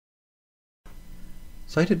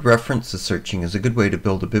Cited references searching is a good way to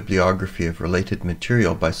build a bibliography of related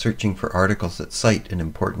material by searching for articles that cite an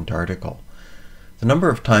important article. The number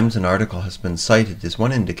of times an article has been cited is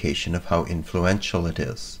one indication of how influential it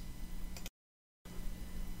is.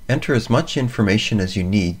 Enter as much information as you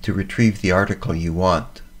need to retrieve the article you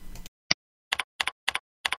want.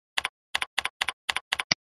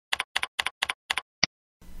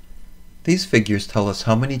 These figures tell us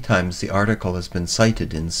how many times the article has been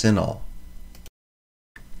cited in CINAHL.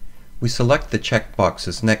 We select the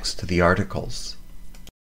checkboxes next to the articles.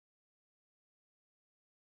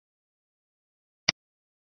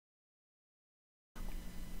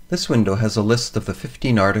 This window has a list of the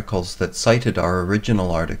 15 articles that cited our original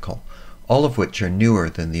article, all of which are newer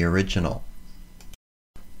than the original.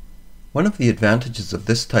 One of the advantages of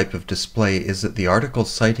this type of display is that the articles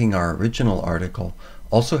citing our original article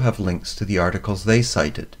also have links to the articles they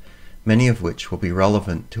cited, many of which will be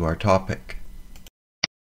relevant to our topic.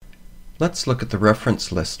 Let's look at the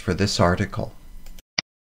reference list for this article.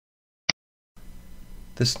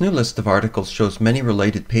 This new list of articles shows many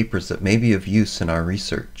related papers that may be of use in our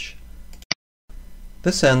research.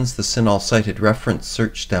 This ends the CINAHL Cited Reference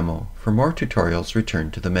Search demo. For more tutorials,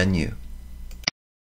 return to the menu.